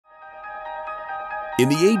In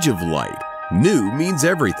the age of light, new means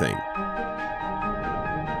everything.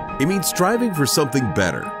 It means striving for something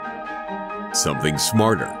better, something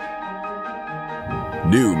smarter.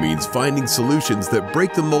 New means finding solutions that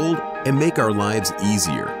break the mold and make our lives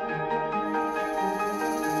easier.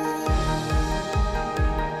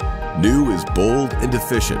 New is bold and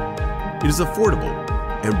efficient. It is affordable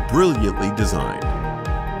and brilliantly designed.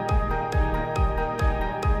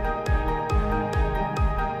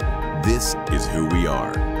 This is who we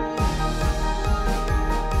are.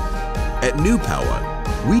 At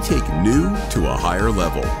Newpowa, we take new to a higher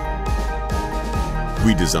level.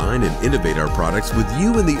 We design and innovate our products with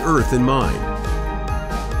you and the earth in mind.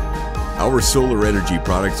 Our solar energy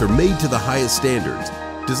products are made to the highest standards,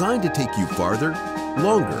 designed to take you farther,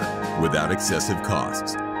 longer, without excessive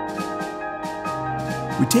costs.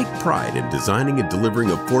 We take pride in designing and delivering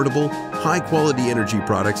affordable, high-quality energy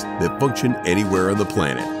products that function anywhere on the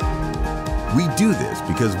planet. We do this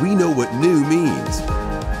because we know what new means.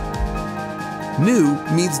 New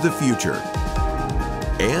means the future,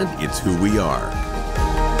 and it's who we are.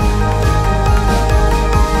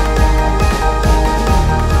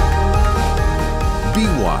 Be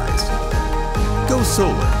wise. Go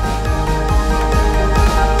solar.